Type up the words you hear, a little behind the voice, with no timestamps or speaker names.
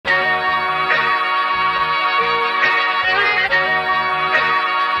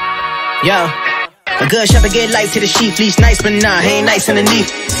Yo, a good shepherd get life to the sheep, leash nice, but nah, he ain't nice underneath.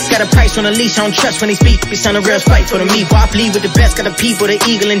 Got a price on the leash, I don't trust when he speak. He sound a real spite for the meat. Boy, I bleed with the best, got a people, the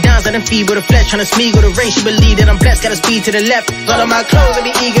eagle and downs, I done feed with the flesh, tryna smear with the race. She believe that I'm blessed, got a speed to the left. All of my clothes, and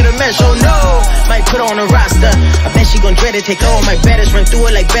be eager to mesh, oh no. Might put her on a roster, I bet she gon' dread it, take all my betters, run through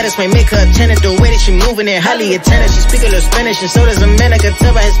it like betters, might make her a tenant. The way that she moving it, highly attentive. She speak a little Spanish, and so does a man. I can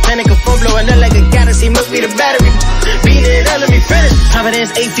tell by his panic, a phone blowing up like a galaxy, must be the battery. Beat it up, let me finish.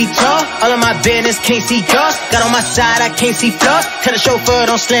 Confidence 8 feet tall, all of my business, can't see doors. Got on my side, I can't see flaws. Tell the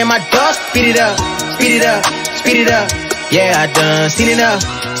chauffeur, don't slam my doors. Speed it up, speed it up, speed it up. Yeah, I done seen enough,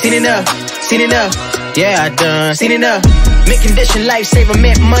 seen enough, seen enough. Yeah, I done seen enough. Mint condition, lifesaver,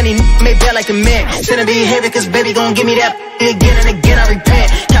 mint money, made bad like a mint. Send a behavior, cause baby gon' give me that again and again, I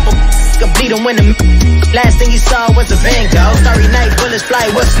repent. Couple bleed him when the last thing you saw was a Van Gogh. Starry night, bullets fly,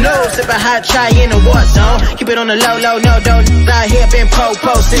 what's new? Sippin' hot chai in a war zone. Keep it on the low, low, no, don't out here, been pro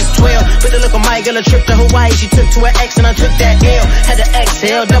since 12. With the look of my girl, a trip to Hawaii, she took to her ex and I took that L. Had to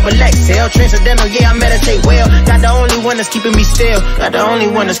exhale, double XL, transcendental, yeah, I meditate well. Got the only one that's keeping me still. Got the only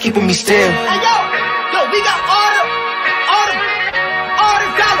one that's keeping me still. Hey, yo, we got all the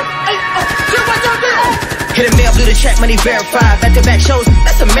dollars. Hey, shit, what y'all doing? Hit a mail, blew the check, money verified. Back-to-back shows,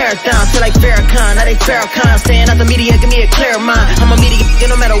 that's a marathon. Feel like Farrakhan, now they Farrakhan. Staying out the media, give me a clear mind. I'm a media,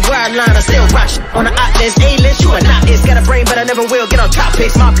 no matter where I line, I still rock shit. On the op list, A-list, you are not this. Got a brain, but I never will get on top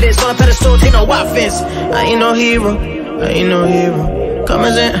picks. My bliss, on a pedestal, take no offense. I ain't no hero, I ain't no hero.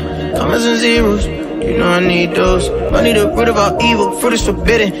 Commas and zeros, you know I need those. Money the root of all evil, fruit is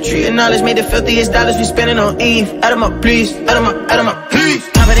forbidden. Street knowledge made the filthiest dollars we spending on Eve. Out of my please, out of my please.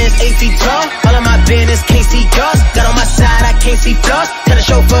 Confidence 8 feet tall, all of my business, can't see doors. Got on my side, I can't see flaws. Tell the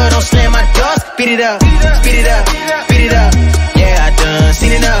chauffeur, don't slam my doors. Speed it up, speed it up, speed it up. Yeah, I done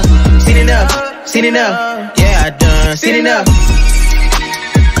seen enough, seen enough, seen enough. Yeah, I done seen enough.